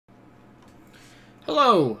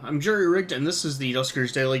Hello, I'm Jerry Rigged, and this is the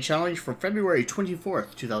Duskers Daily Challenge for February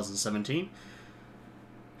 24th, 2017.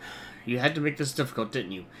 You had to make this difficult,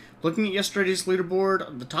 didn't you? Looking at yesterday's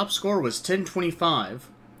leaderboard, the top score was 1025,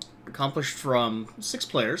 accomplished from 6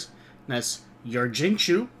 players. And that's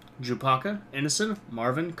Yarjinchu, Jupaka, Innocent,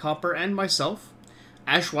 Marvin, Copper, and myself.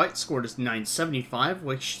 Ash White scored 975,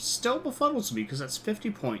 which still befuddles me because that's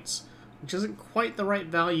 50 points, which isn't quite the right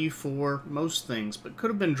value for most things, but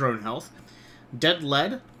could have been drone health. Dead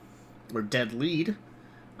Lead, or Dead Lead,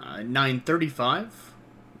 935,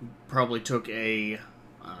 probably took a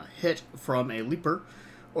hit from a leaper.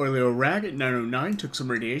 Oilio Rag at 909 took some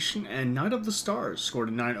radiation, and Knight of the Stars scored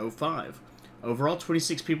a 905. Overall,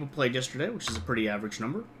 26 people played yesterday, which is a pretty average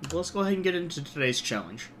number. But let's go ahead and get into today's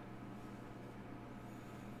challenge.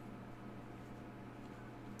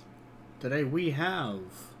 Today we have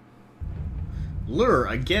Lure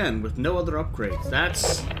again with no other upgrades.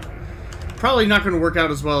 That's probably not going to work out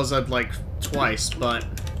as well as I'd like twice, but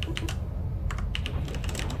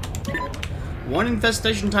one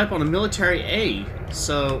infestation type on a military A.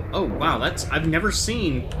 So, oh wow, I've never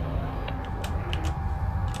seen.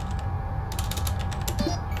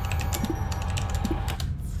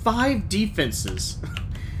 Five defenses.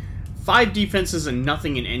 5 defenses and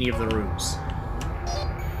nothing in any of the rooms.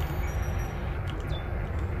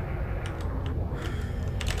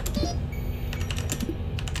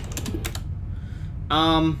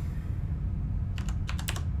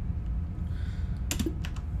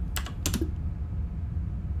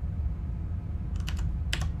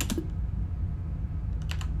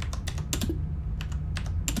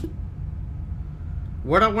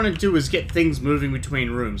 What I want to do is get things moving between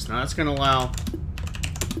rooms. Now that's going to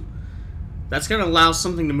allow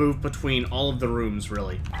something to move between all of the rooms,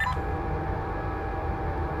 really.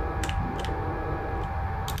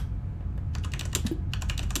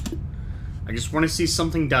 I just want to see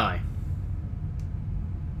something die.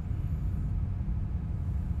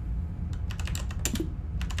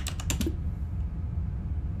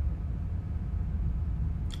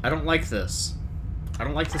 I don't like this. I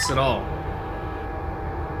don't like this at all.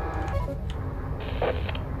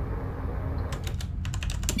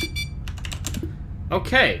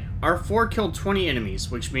 Okay, R4 killed 20 enemies,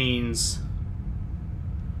 which means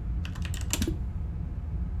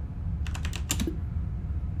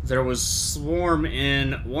there was swarm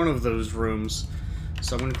in one of those rooms.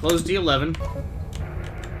 So I'm going to close D11.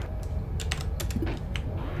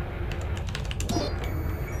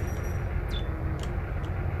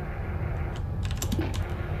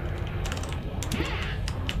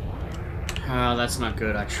 That's not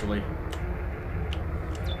good, actually.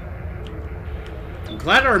 I'm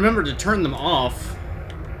glad I remembered to turn them off.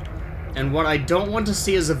 And what I don't want to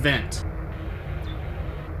see is a vent.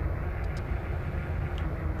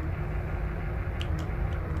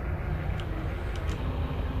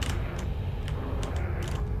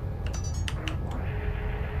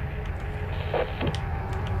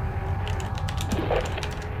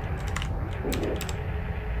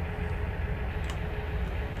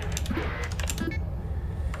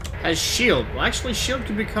 As shield. Well, actually, shield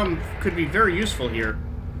could be very useful here.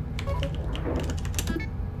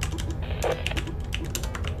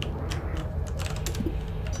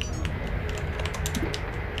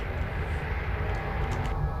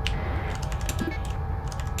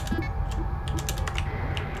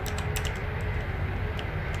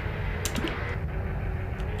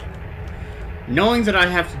 Knowing that I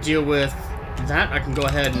have to deal with that, I can go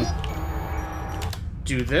ahead and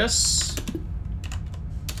do this.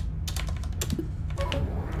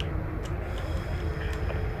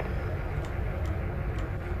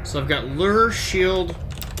 So I've got Lure, Shield,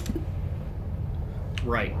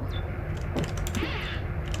 right.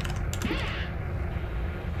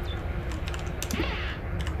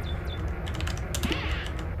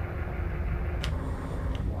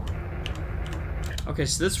 Okay,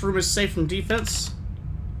 so this room is safe from defense.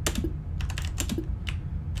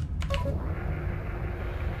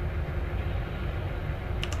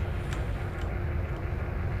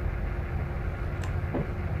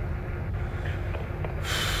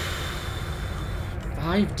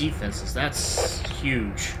 Five defenses, that's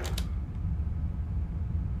huge.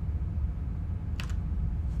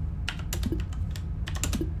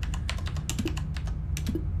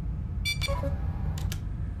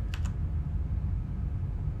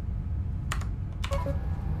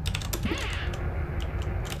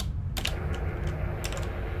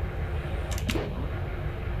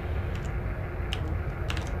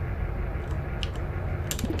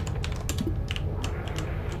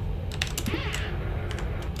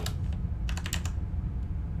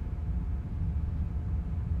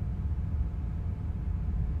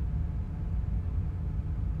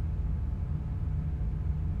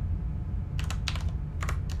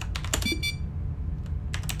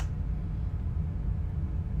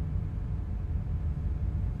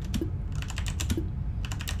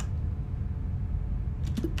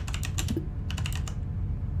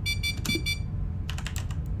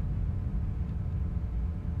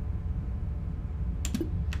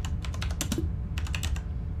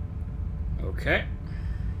 Okay.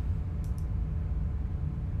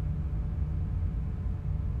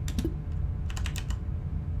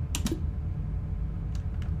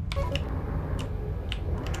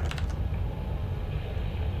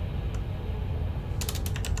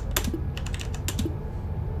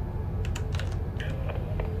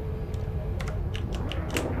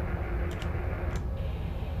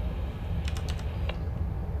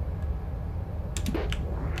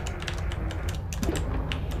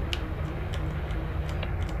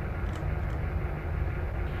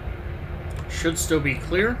 Should still be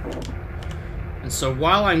clear. And so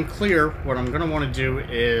while I'm clear, what I'm going to want to do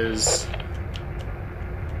is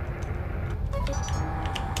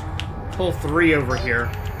pull 3 over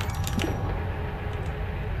here.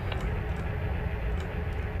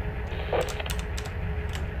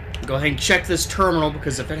 Go ahead and check this terminal,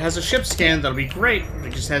 because if it has a ship scan, that'll be great. If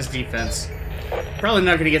it just has defense. Probably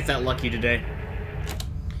not going to get that lucky today.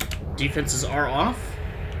 Defenses are off.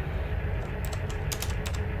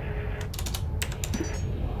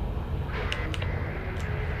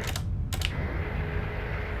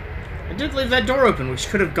 I did leave that door open, which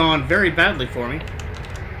could have gone very badly for me.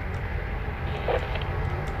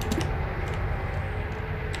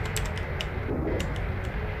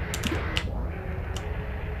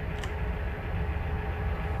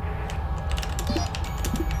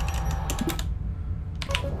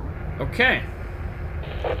 Okay.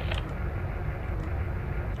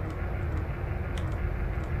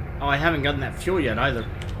 Oh, I haven't gotten that fuel yet either.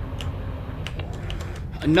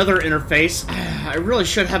 Another interface. I really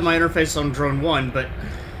should have my interface on drone 1, but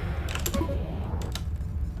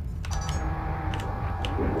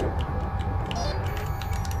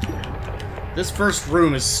this first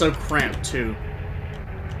room is so cramped too.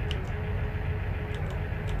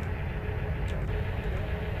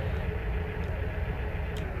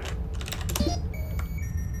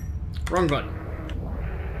 Wrong button.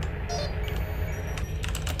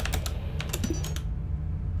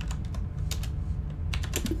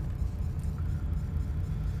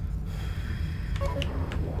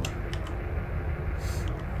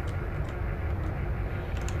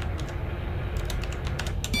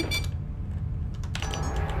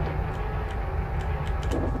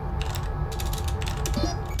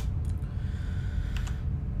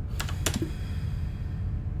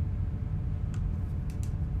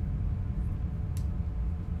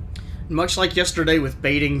 Much like yesterday with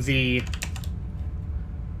baiting the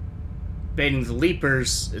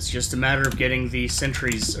leapers, it's just a matter of getting the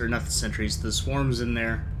sentries, or not the sentries, the swarms in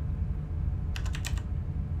there.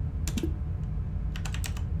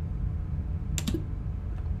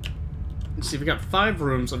 Let's see, we've got 5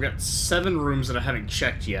 rooms. I've got 7 rooms that I haven't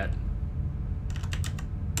checked yet.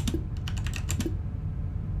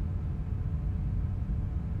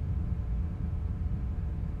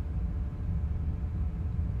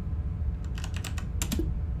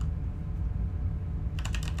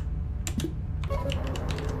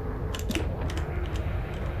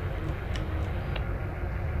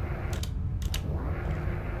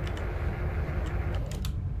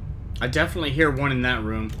 I definitely hear one in that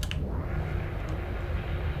room.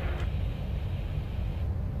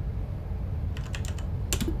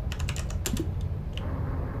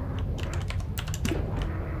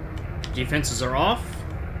 Defenses are off.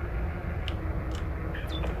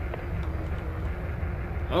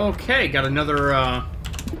 Okay, got another,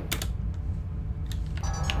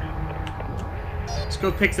 let's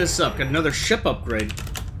go pick this up. Got another ship upgrade.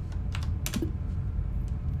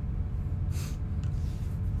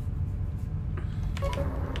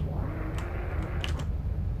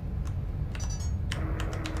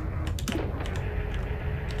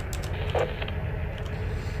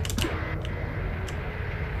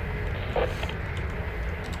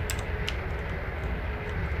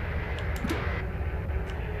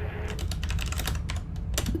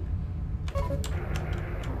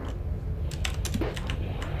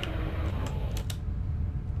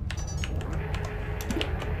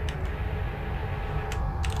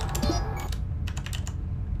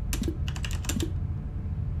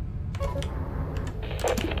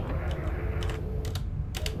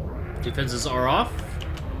 Defenses are off.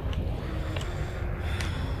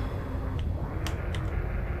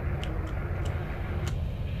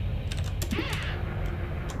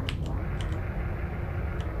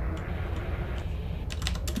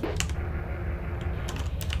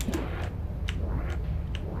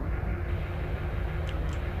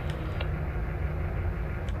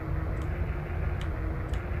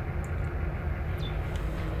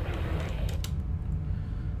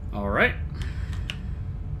 All right.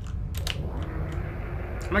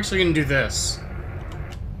 I'm actually going to do this.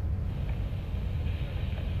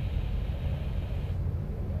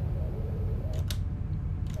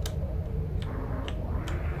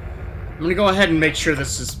 I'm gonna go ahead and make sure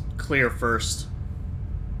this is clear first.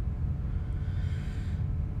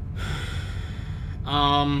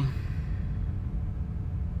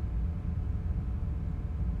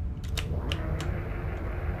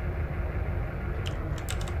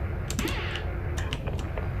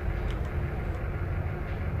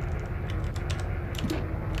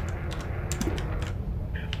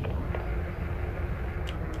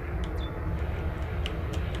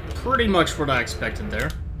 Pretty much what I expected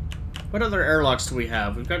there. What other airlocks do we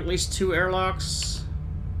have? We've got at least 2 airlocks.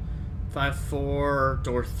 5, 4,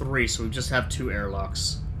 door 3, so we just have 2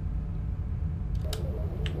 airlocks.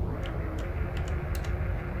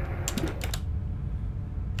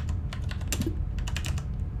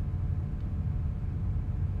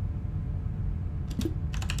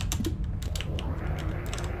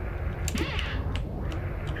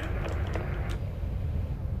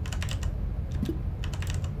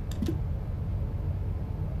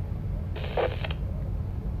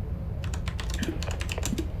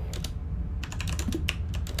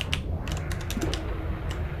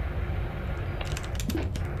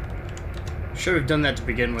 Should have done that to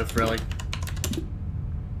begin with, really.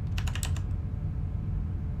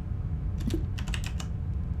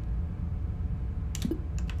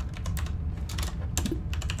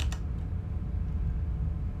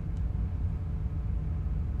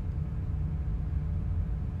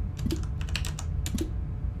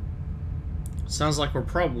 Sounds like we're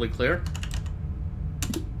probably clear.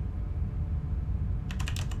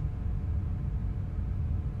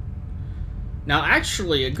 Now,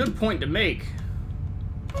 actually, a good point to make.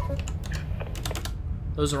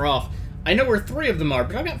 Those are off. I know where 3 of them are,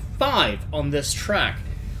 but I've got 5 on this track,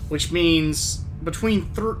 which means between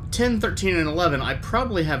 10, 13, and 11, I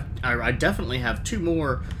probably have, I definitely have 2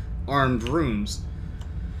 more armed rooms.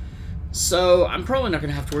 So, I'm probably not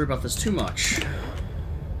going to have to worry about this too much.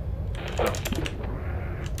 Oh.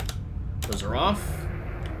 Those are off.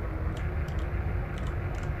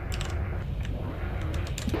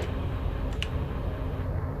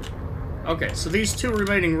 Okay, so these 2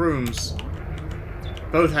 remaining rooms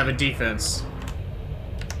both have a defense.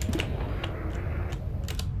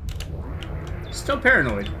 Still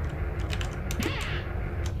paranoid.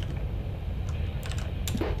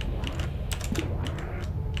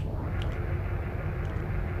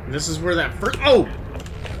 This is where that first... Oh!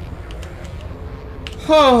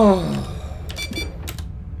 Oh!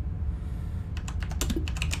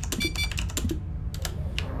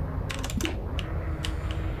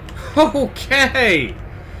 Okay!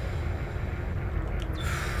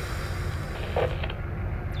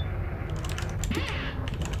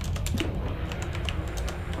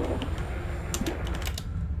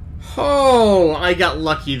 Oh, I got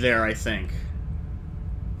lucky there, I think.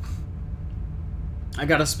 I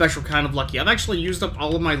got a special kind of lucky. I've actually used up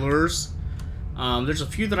all of my lures. There's a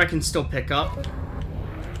few that I can still pick up.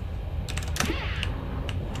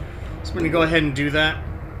 So I'm going to go ahead and do that.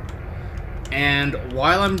 And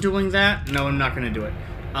while I'm doing that... No, I'm not going to do it.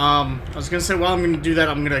 I was going to say while I'm going to do that,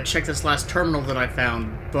 I'm going to check this last terminal that I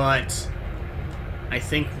found. But I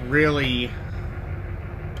think really...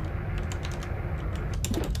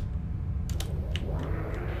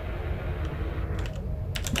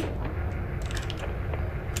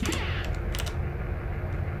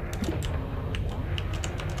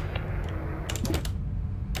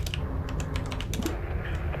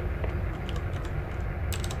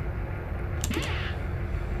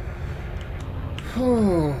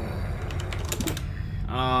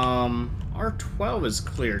 R12 is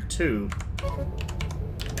clear too.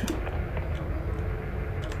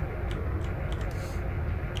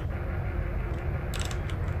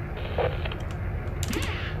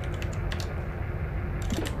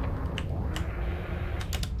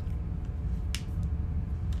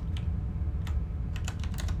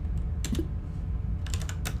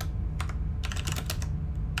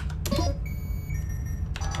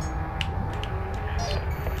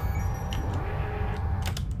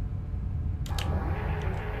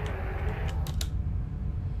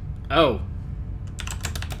 Oh.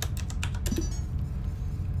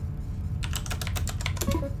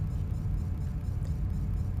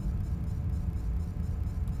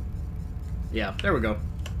 Yeah, there we go.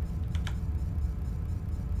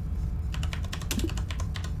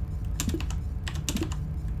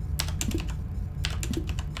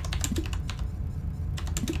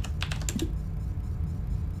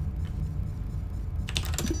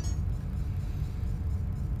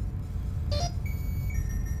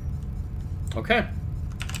 Okay.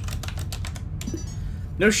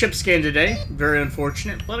 No ship scan today. Very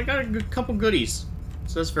unfortunate, but I got a couple goodies.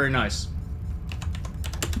 So that's very nice.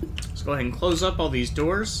 Let's go ahead and close up all these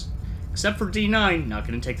doors. Except for D9, not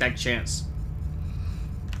going to take that chance.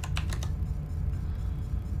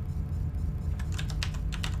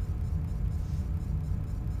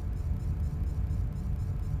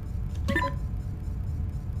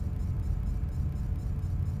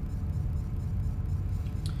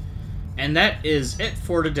 And that is it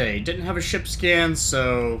for today. Didn't have a ship scan,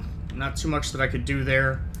 so not too much that I could do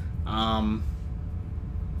there.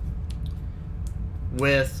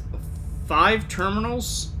 With 5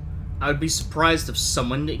 terminals, I would be surprised if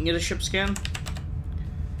someone didn't get a ship scan.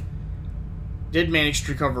 Did manage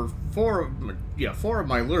to recover 4 of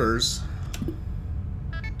my lures.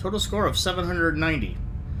 Total score of 790.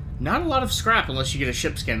 Not a lot of scrap unless you get a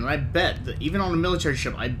ship scan, and I bet that even on a military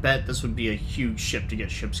ship, I bet this would be a huge ship to get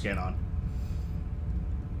a ship scan on.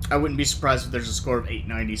 I wouldn't be surprised if there's a score of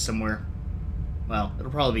 890 somewhere. Well,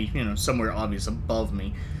 it'll probably be, you know, somewhere obvious above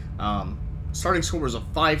me. Starting score was a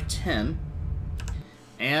 510.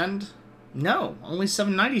 And, no, only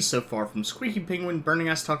 790 so far from Squeaky Penguin, Burning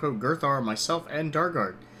Ass Taco, Girthar, myself, and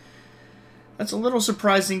Dargard. That's a little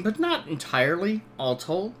surprising, but not entirely, all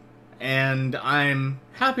told. And I'm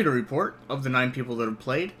happy to report, of the 9 people that have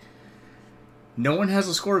played, no one has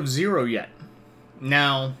a score of 0 yet.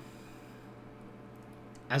 Now,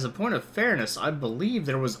 as a point of fairness, I believe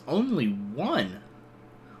there was only one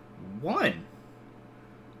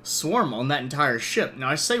swarm on that entire ship. Now,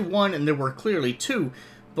 I say 1, and there were clearly 2,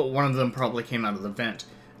 but one of them probably came out of the vent.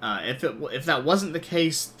 If that wasn't the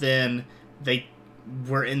case, then they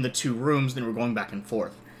were in the 2 rooms, and they were going back and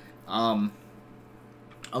forth.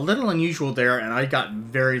 A little unusual there, and I got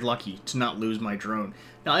very lucky to not lose my drone.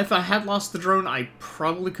 Now, if I had lost the drone, I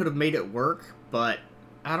probably could have made it work, but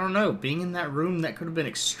I don't know. Being in that room, that could have been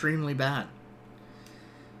extremely bad.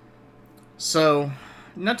 So,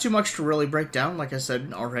 not too much to really break down. Like I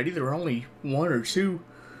said already, there were only 1 or 2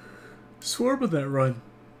 swarm in that run.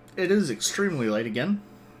 It is extremely late again.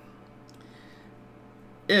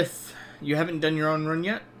 If you haven't done your own run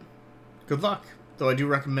yet, good luck. Though I do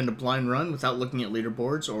recommend a blind run without looking at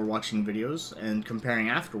leaderboards or watching videos and comparing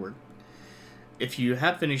afterward. If you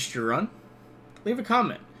have finished your run, leave a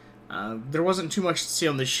comment. There wasn't too much to see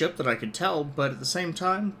on this ship that I could tell, but at the same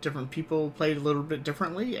time, different people played a little bit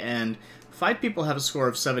differently, and 5 people have a score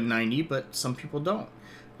of 790, but some people don't.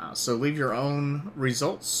 So leave your own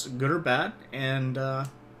results, good or bad, and I'd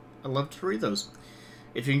love to read those.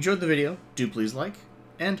 If you enjoyed the video, do please like,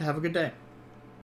 and have a good day.